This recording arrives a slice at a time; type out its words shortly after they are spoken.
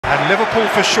And Liverpool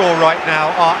for sure right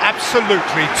now are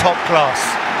absolutely top class.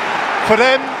 For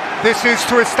them, this is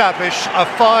to establish a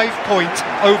 5-point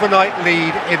overnight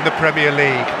lead in the Premier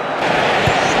League.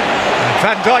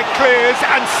 Van Dijk clears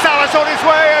and Salah's on his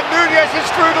way and Nunez is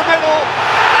through the middle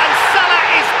and Salah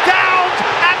is down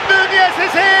and Nunez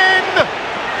is in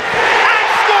and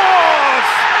scores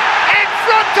in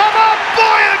front of a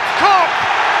buoyant Kop.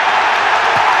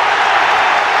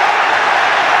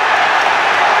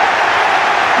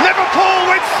 Liverpool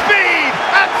with speed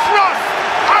and thrust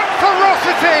and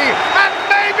ferocity and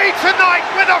maybe tonight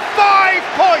with a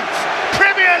 5-point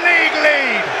Premier League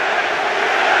lead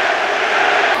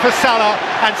for Salah,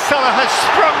 and Salah has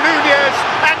sprung Nunez,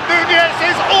 and Nunez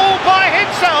is all by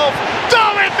himself.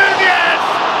 Darwin Nunez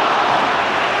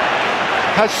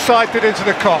has siped it into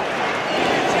the Kop.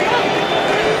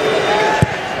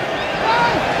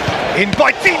 In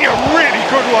by Dina, really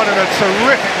good one and a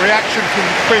terrific reaction from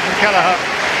Quinn Kelleher.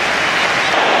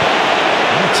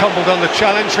 He tumbled on the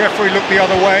challenge, referee looked the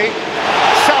other way.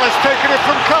 Salah's taken it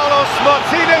from Carlos,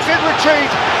 Martinez in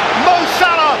retreat. Mo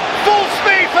Salah, full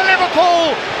speed for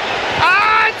Liverpool.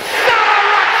 And Salah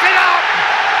wraps it up!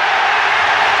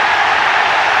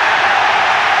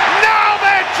 Now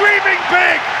they're dreaming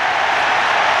big!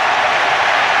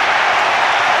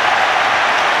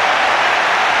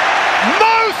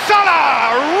 Mo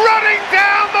Salah running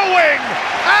down the wing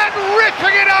and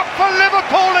ripping it up for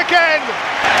Liverpool again!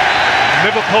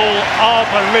 Liverpool are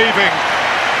believing.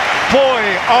 Boy,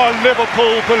 are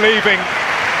Liverpool believing.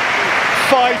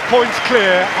 5 points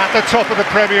clear at the top of the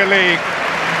Premier League.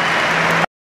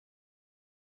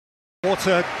 What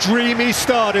a dreamy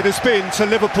start it has been to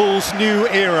Liverpool's new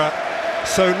era.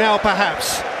 So now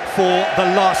perhaps for the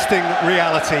lasting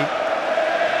reality.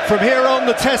 From here on,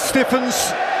 the test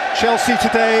stiffens. Chelsea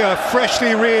today a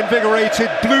freshly reinvigorated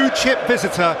blue-chip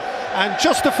visitor and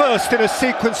just the first in a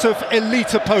sequence of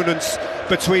elite opponents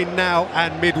between now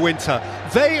and midwinter.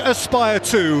 They aspire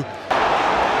to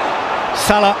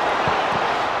Salah.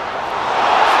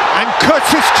 And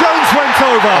Curtis Jones went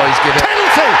over. Oh, he's given it.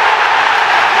 Penalty!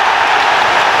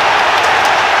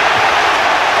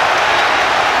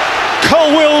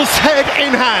 Colwell's head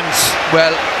in hands.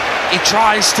 Well, he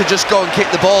tries to just go and kick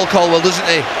the ball, Colwell, doesn't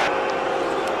he?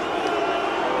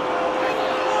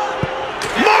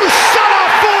 Mo Salah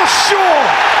for sure!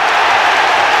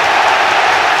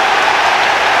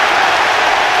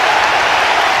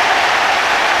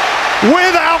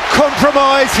 Without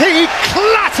compromise, he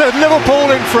clattered Liverpool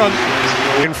in front.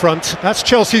 In front, that's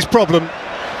Chelsea's problem.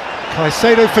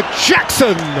 Caicedo for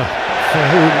Jackson, for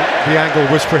whom the angle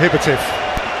was prohibitive.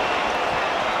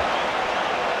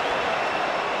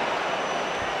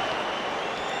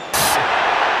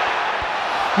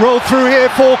 Rolled through here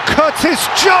for Curtis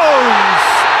Jones.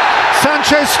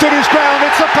 Sanchez stood his ground,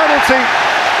 it's a penalty.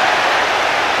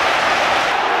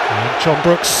 And John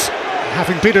Brooks,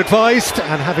 having been advised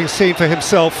and having seen for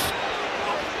himself,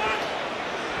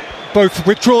 both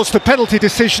withdraws the penalty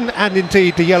decision and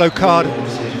indeed the yellow card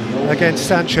against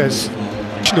Sanchez.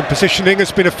 Positioning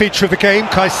has been a feature of the game.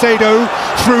 Caicedo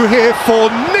through here for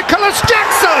Nicholas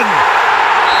Jackson.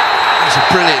 That's a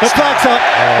brilliant. The flag's up.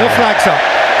 The flag's up.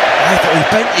 I thought he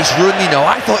bent his run, you know.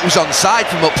 I thought he was onside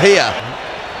from up here.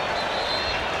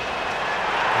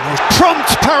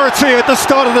 Prompt parity at the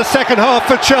start of the second half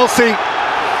for Chelsea.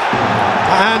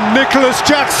 And Nicholas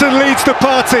Jackson leads the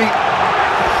party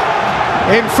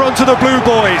in front of the Blue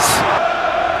Boys.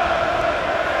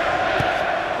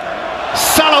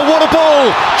 Salah, what a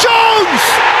ball! Jones!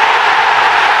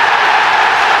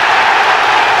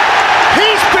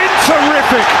 He's been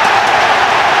terrific.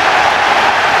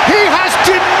 He has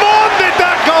demanded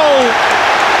that goal.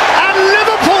 And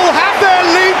Liverpool have their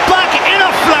lead back in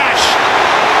a flash.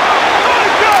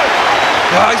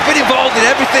 Oh, he's been involved in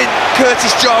everything,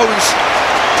 Curtis Jones.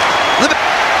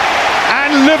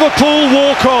 And Liverpool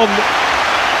walk on.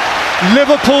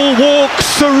 Liverpool walk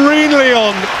serenely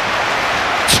on.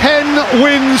 10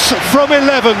 wins from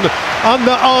 11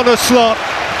 under Arne slot.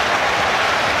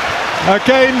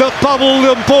 Again that bubbled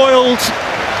and boiled,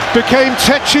 became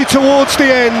tetchy towards the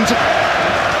end.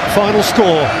 Final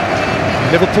score,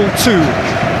 Liverpool 2,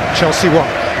 Chelsea 1.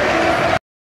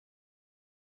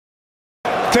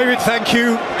 David, thank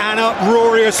you, and a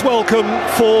uproarious welcome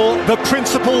for the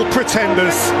principal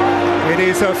pretenders. It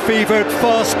is a fevered,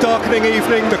 fast-darkening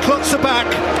evening. The clocks are back,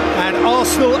 and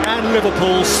Arsenal and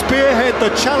Liverpool spearhead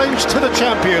the challenge to the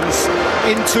champions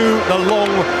into the long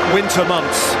winter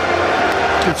months.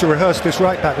 Need to rehearse this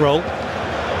right-back role.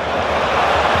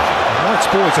 Knight's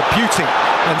ball is a beauty,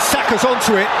 and Saka's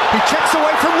onto it. He checks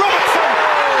away from Robertson.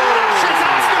 Lashes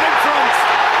Arsenal in front.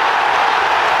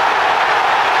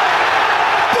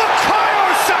 But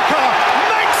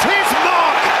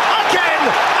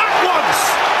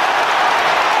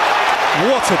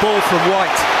a ball from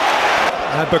White.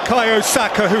 And Bukayo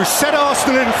Saka, who set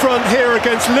Arsenal in front here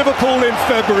against Liverpool in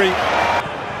February.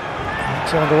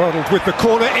 Under Arne with the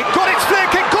corner, it got its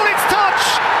flick, it got its touch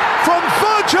from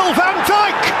Virgil van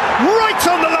Dijk, right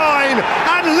on the line,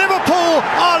 and Liverpool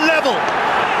are level.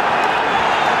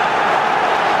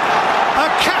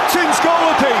 A captain's goal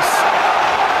apiece.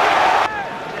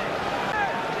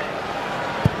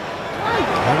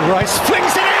 And Rice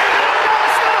flings it in.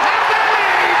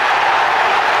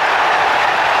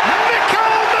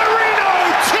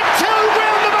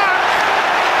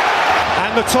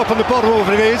 And the top and the bottom of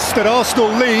it is that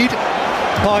Arsenal lead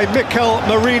by Mikel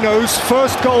Merino's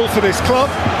first goal for this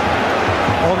club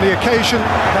on the occasion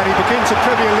that he begins a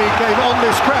Premier League game on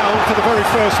this ground for the very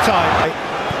first time.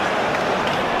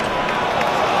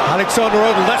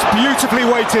 Alexander-Arnold, that's beautifully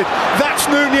weighted, that's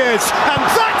Nunez, and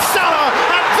that's Salah,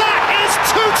 and that is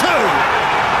 2-2!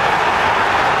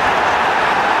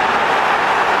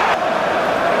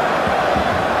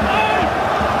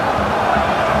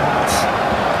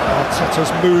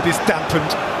 Arteta's mood is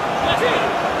dampened.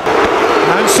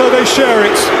 And so they share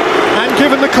it. And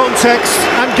given the context,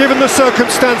 and given the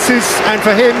circumstances, and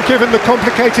for him, given the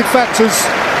complicated factors,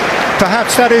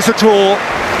 perhaps that is a draw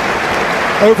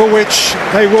over which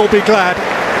they will be glad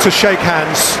to shake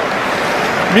hands.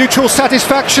 Mutual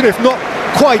satisfaction, if not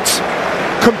quite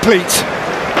complete.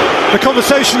 The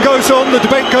conversation goes on, the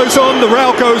debate goes on, the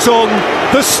row goes on,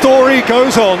 the story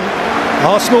goes on.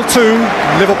 Arsenal 2,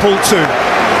 Liverpool 2.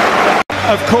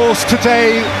 Of course,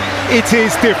 today it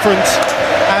is different,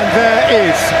 and there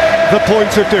is the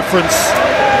point of difference.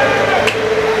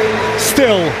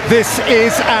 Still, this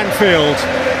is Anfield.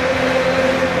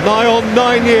 Nigh on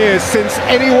 9 years since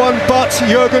anyone but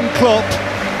Jurgen Klopp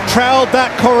prowled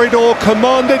that corridor,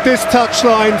 commanded this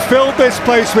touchline, filled this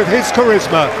place with his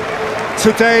charisma.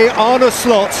 Today, Arne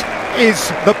Slot is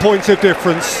the point of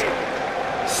difference.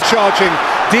 Charging,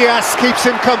 Diaz keeps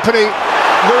him company.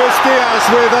 Luis Diaz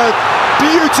with a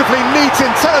beautifully neat,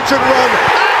 intelligent run,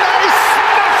 and a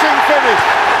smashing finish.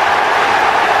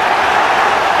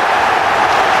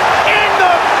 In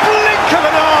the blink of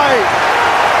an eye.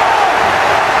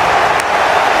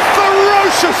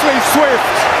 Ferociously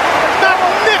swift,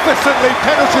 magnificently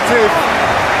penetrative.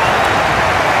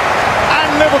 And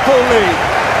Liverpool lead.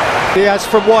 Diaz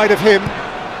from wide of him.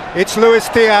 It's Luis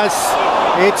Diaz.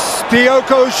 It's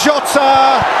Diogo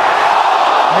Jota.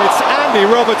 It's Andy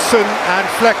Robertson, and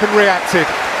Flecken reacted.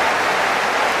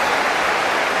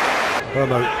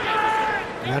 Burmo,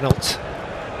 Renault,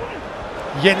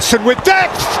 Jensen with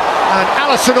depth, and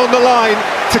Alisson on the line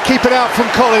to keep it out from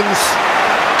Collins.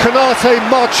 Konate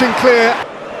marching clear.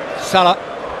 Salah,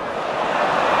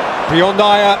 beyond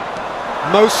Ayer,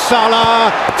 Mo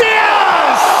Salah,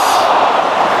 Diaz!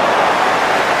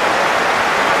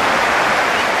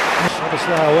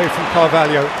 Soboslai away from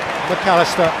Carvalho,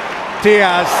 McAllister.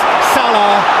 Diaz,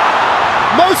 Salah,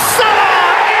 Mo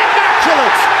Salah,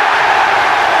 immaculate!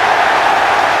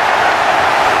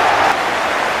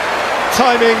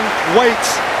 Timing, weight,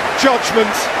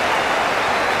 judgment.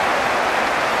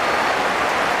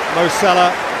 Mo Salah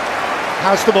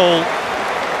has the ball,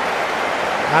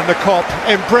 and the Kop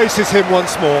embraces him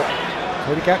once more.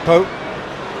 Cody Gakpo.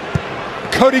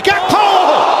 Cody Gakpo!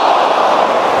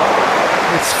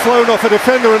 It's flown off a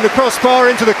defender and the crossbar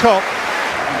into the Kop.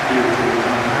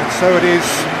 And so it is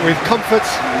with comfort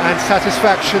and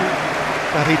satisfaction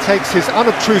that he takes his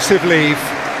unobtrusive leave,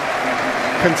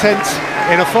 content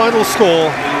in a final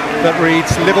score that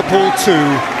reads Liverpool 2,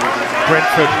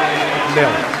 Brentford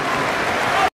 0.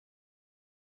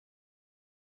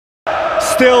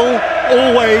 Still,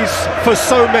 always, for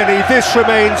so many, this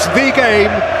remains the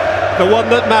game, the one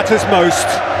that matters most.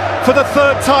 For the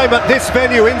third time at this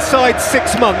venue inside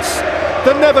 6 months,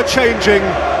 the never-changing,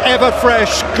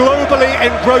 ever-fresh, globally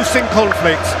engrossing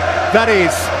conflict that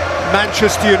is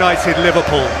Manchester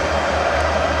United-Liverpool.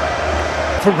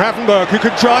 From Gravenberch, who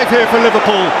could drive here for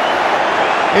Liverpool.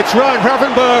 It's Ryan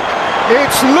Gravenberch,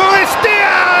 it's Luis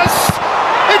Diaz!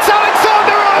 It's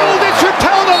Alexander-Arnold, it's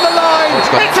repelled on the line,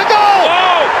 it's a goal!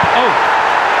 Oh.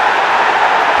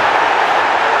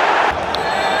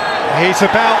 He's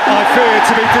about, I fear,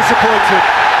 to be disappointed.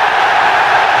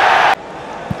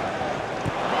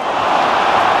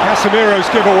 Casemiro's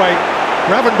giveaway.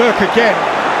 Gravenberch again.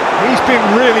 He's been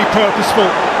really purposeful.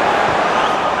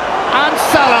 And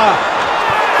Salah.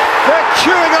 They're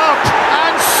queuing up.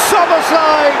 And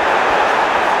Soboslai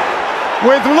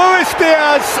with Luis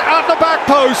Diaz at the back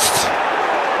post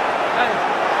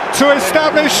to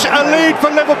establish a lead for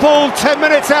Liverpool 10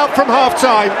 minutes out from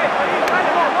half-time.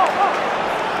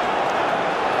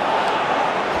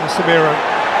 Casemiro.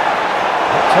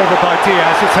 It's over by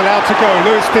Diaz, it's allowed to go.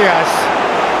 Luis Diaz,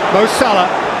 Mo Salah.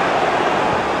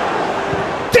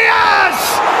 Diaz!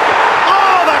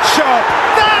 Oh, that's sharp!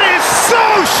 That is so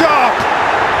sharp!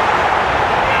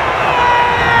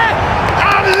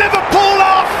 And Liverpool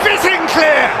are fizzing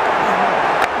clear!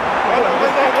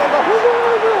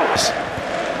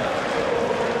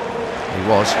 He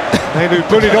was. Mainu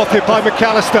bullied off it by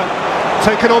McAllister.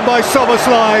 Taken on by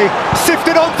Szoboszlai.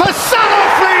 Sifted on for Salah,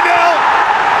 3-0!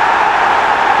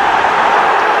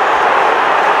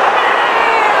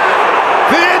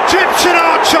 The Egyptian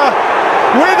archer,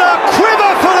 with a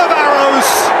quiver full of arrows,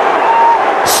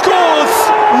 scores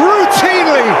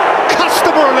routinely,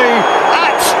 customarily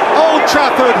at Old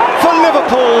Trafford for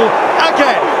Liverpool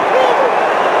again.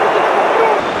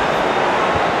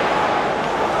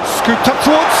 Scooped up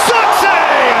towards Sute,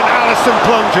 and Alisson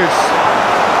plunges.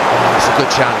 It's a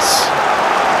good chance.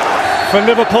 For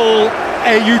Liverpool,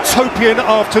 a utopian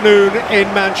afternoon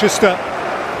in Manchester.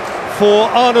 For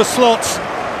Arne Slot,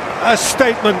 a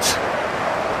statement,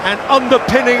 an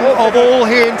underpinning of all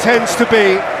he intends to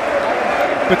be.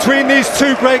 Between these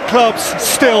two great clubs,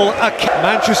 still a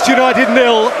Manchester United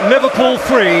 0, Liverpool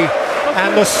 3,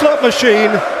 and the slot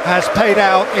machine has paid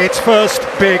out its first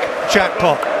big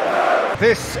jackpot.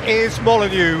 This is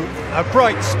Molineux, a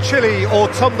bright, chilly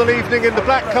autumnal evening in the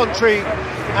Black Country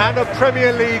and a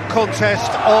Premier League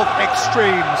contest of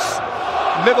extremes.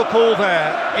 Liverpool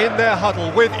there in their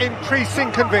huddle with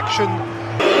increasing conviction.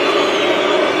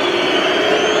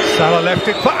 Salah left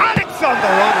it for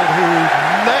Alexander-Arnold, who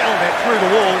nailed it through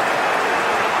the wall.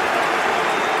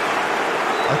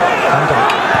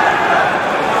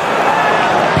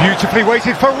 Beautifully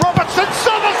waited for Robertson.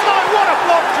 Szoboszlai, what a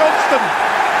block, Johnston!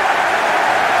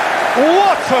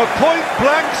 What a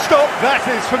point-blank stop that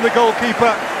is from the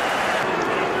goalkeeper.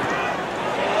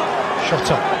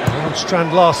 Shot up,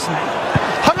 Strand Larsen.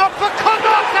 Hung up for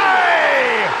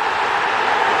Konate!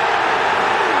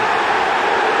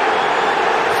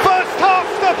 First half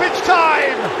stoppage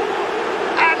time,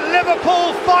 and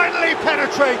Liverpool finally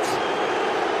penetrates.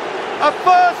 A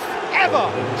first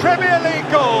ever Premier League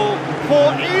goal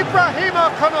for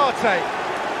Ibrahima Konate.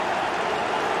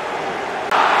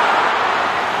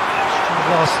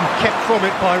 Larsen kept from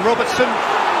it by Robertson,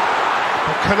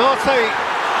 but Konate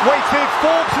waited,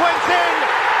 Forbes went in,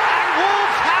 and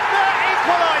Wolves have their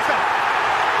equaliser.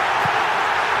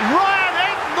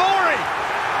 Ryan Drury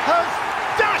has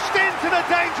dashed into the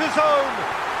danger zone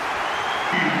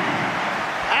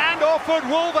and offered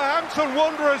Wolverhampton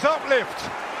Wanderers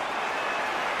uplift.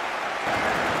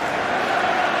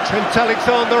 Trent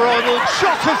Alexander-Arnold,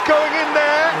 shot is going in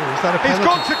there. Oh, is that a penalty? He's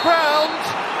gone to ground.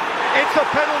 It's a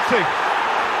penalty.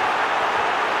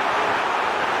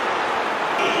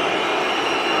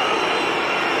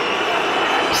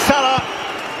 Salah,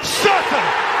 certain!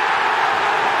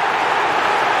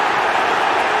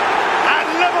 And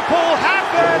Liverpool have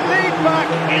their lead back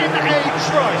in a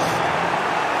trice.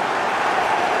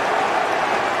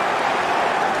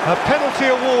 A penalty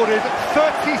awarded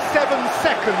 37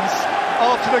 seconds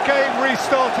after the game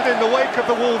restarted in the wake of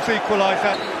the Wolves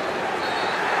equaliser.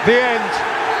 The end,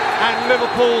 and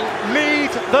Liverpool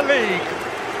lead the league.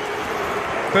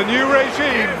 The new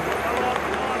regime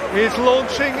is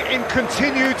launching in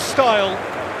continued style.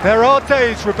 There are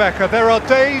days, Rebecca, there are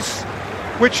days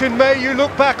which in May you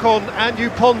look back on and you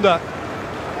ponder,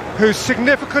 whose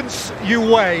significance you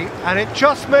weigh, and it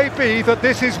just may be that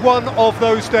this is one of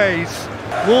those days.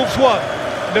 Wolves 1,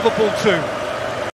 Liverpool 2.